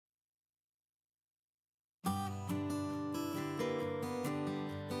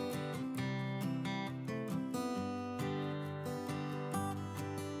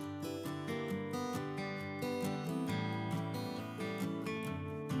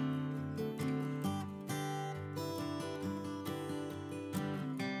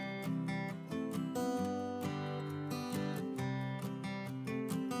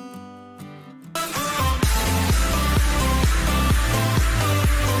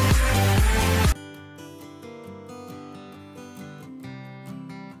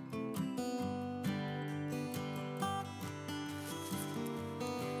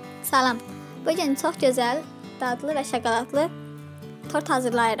Salam. Bugün çox gözəl, dadlı və şokoladlı tort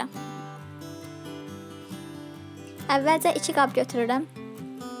hazırlayıram. Əvvəlcə 2 qab götürürəm.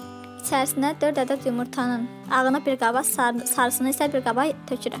 İçərisinə 4 ədəd yumurtanın ağını bir qaba, sarısını isə bir qaba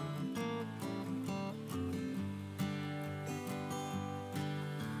tökürəm.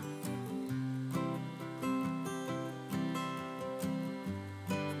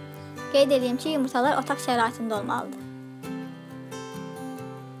 Qeyd edeyim ki, yumurtalar otaq şəraitində olmalıdır.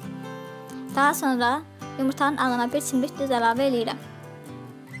 Daha sonra yumurtanın ağına bir çimdik duz əlavə edirəm.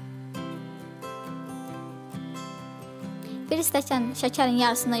 1 stəkan şəkərin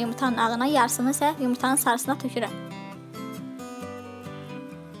yarısını yumurtanın ağına, yarısını isə yumurtanın sarısına tökürəm.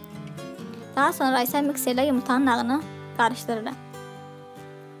 Daha sonra isə mikserlə yumurtanın ağını qarışdırıram.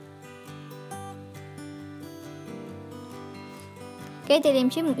 Qeyd edeyim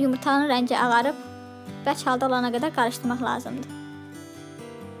ki, yumurtanın rəngi ağarıb, bərk halda olana qədər qarışdırmaq lazımdır.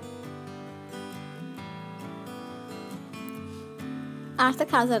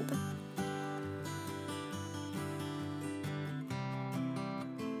 Artıq hazırdır.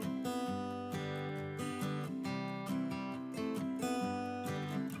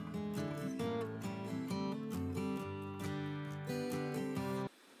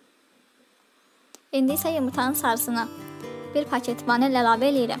 İndi isə yumurtanın sarısına bir paket vanel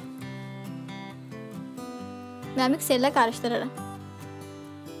əlavə edirəm və mikserlə qarışdırıram.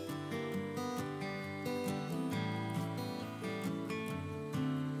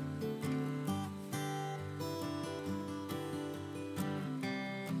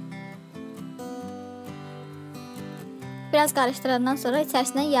 Biraz qarışdırandan sonra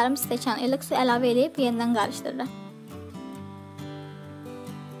içərisinə yarım stəkan ilıq su əlavə edib yenidən qarışdırıram.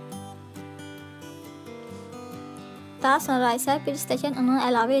 Daha sonra isə 1 stəkan unu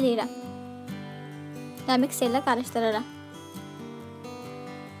əlavə edirəm və mikserlə qarışdırıram.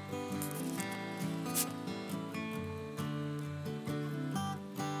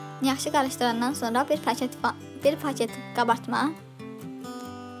 Yaxşı qarışdırandan sonra bir paket qabartma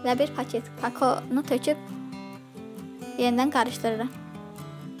və bir paket kakaonu töküb yenidən qarışdırıram.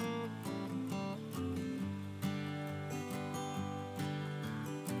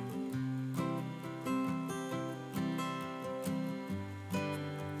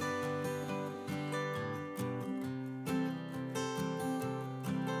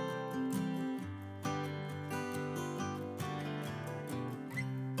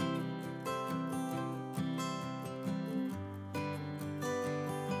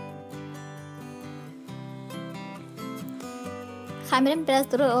 Xəmirim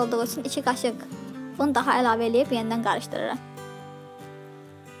biraz duru olduğu üçün 2 qaşıq un daha əlavə edib yenidən qarışdırıram.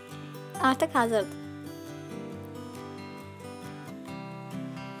 Artıq hazırdır.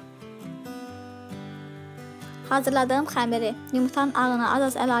 Hazırladığım xəmiri yumurtanın ağına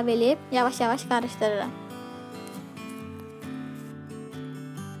az-az əlavə edib yavaş-yavaş qarışdırıram.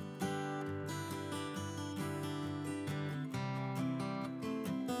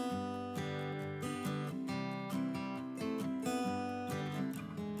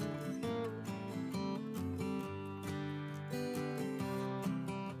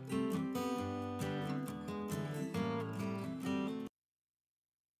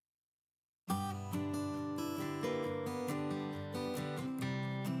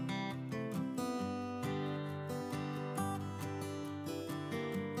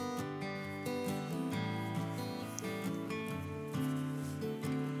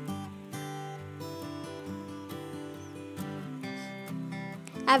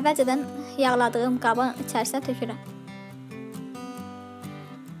 Əvvəlcədən yağladığım qabın içərisinə tökürəm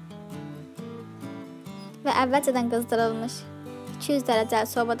və əvvəlcədən qızdırılmış 200 dərəcəli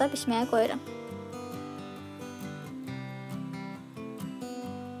sobada bişməyə qoyuram.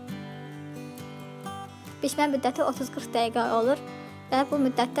 Bişmə müddəti 30-40 dəqiqə olur və bu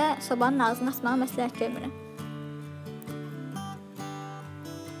müddətdə sobanın ağzını açmağı məsləhət görmürəm.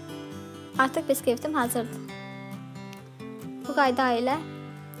 Artıq biskvitim hazırdır. Bu qayda ilə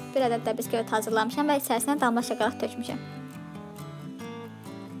 1 ədəd də biskvit hazırlamışam və içərisinə damla şokolad tökmüşəm.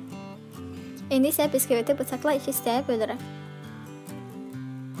 İndi isə biskviti bıçaqla 2 hissəyə bölürəm.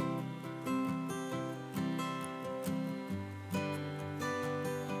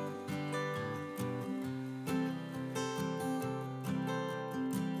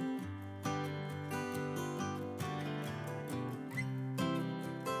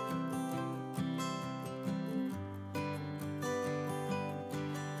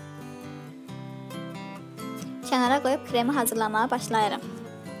 Kənara qoyub kremi hazırlamağa başlayıram.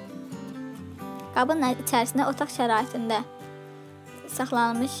 Qabın içərisinə otaq şəraitində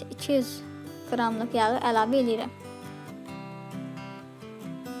saxlanılmış 200 qramlıq yağı əlavə edirəm.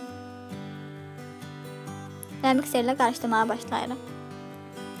 və mikserlə qarışdırmağa başlayırıq.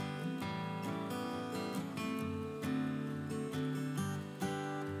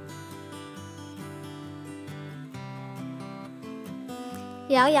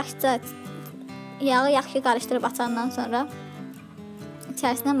 Yağı yaxşı qarışdırıb açandan sonra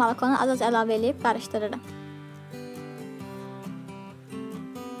içərisinə malakonu az-az əlavə edib qarışdırırım.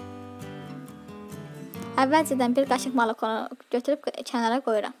 Əvvəlcədən bir qaşıq malakonu götürüb kənara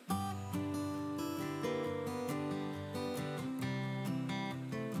qoyuram.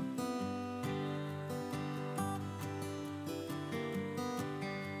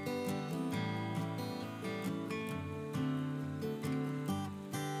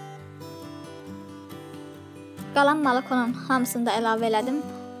 Qalan malakonun hamısını da əlavə elədim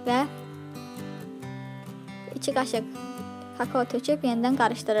və 2 qaşıq kakao töküb yenidən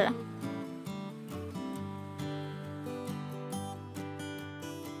qarışdırıram.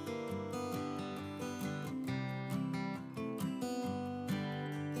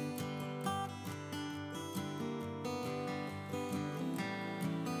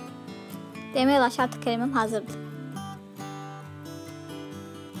 Demək olar ki, artıq kremim hazırdır.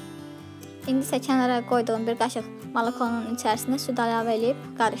 İndi isə kənara qoyduğum bir qaşıq malakonun içərisinə süd əlavə edib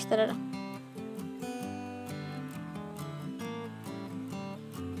qarışdırırım.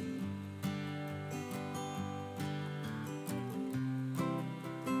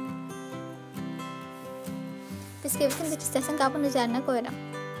 Biskvitin bir hissəsini qabın üzərinə qoyuram.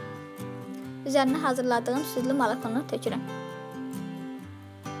 Üzərinə hazırladığım südlü malakonu tökürəm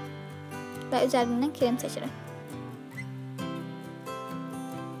və üzərindən krem çəkirəm.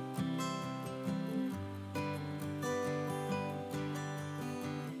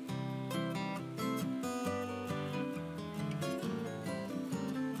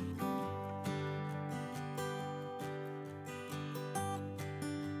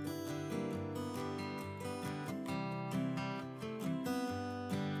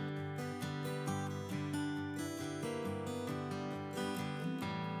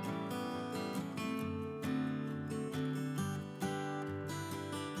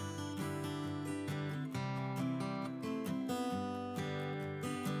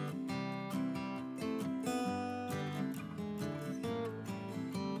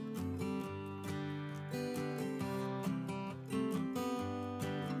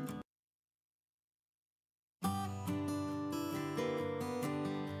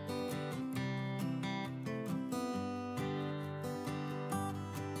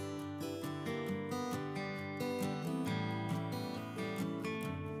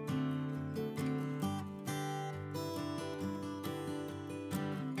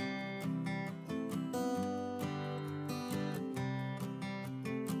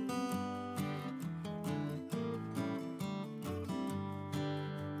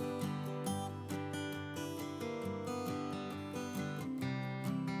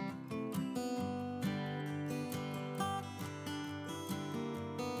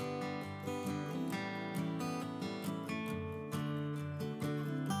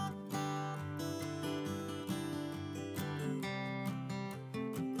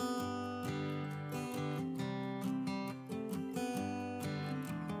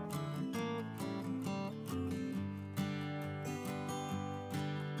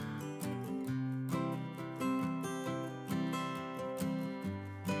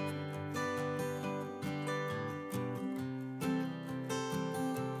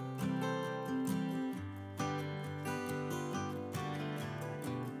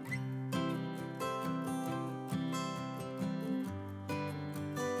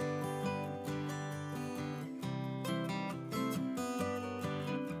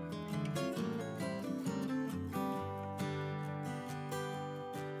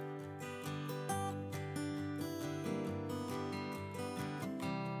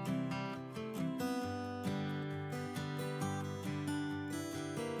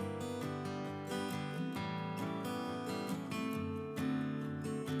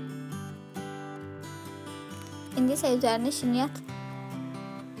 İndi isə üzərini şirniyyat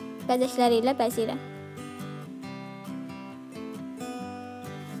bəzəkləri ilə bəzəyirəm.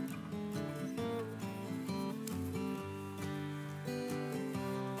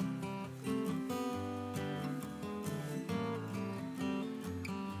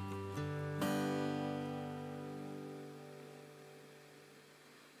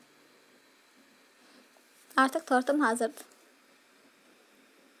 Artıq tortum hazırdır.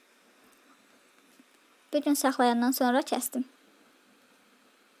 Bir gün saxlayandan sonra kəsdim.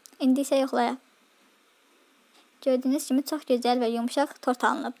 İndi isə yoxlayaq. Gördüyünüz kimi çox gözəl və yumuşaq tort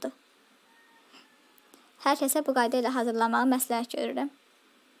alınıbdır. Hər kəsə bu qayda ilə hazırlamağı məsləhət görürəm.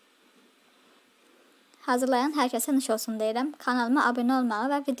 Hazırlayan hər kəsə nuş olsun deyirəm. Kanalıma abunə olmağı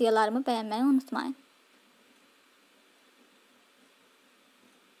və videolarımı bəyənməyi unutmayın.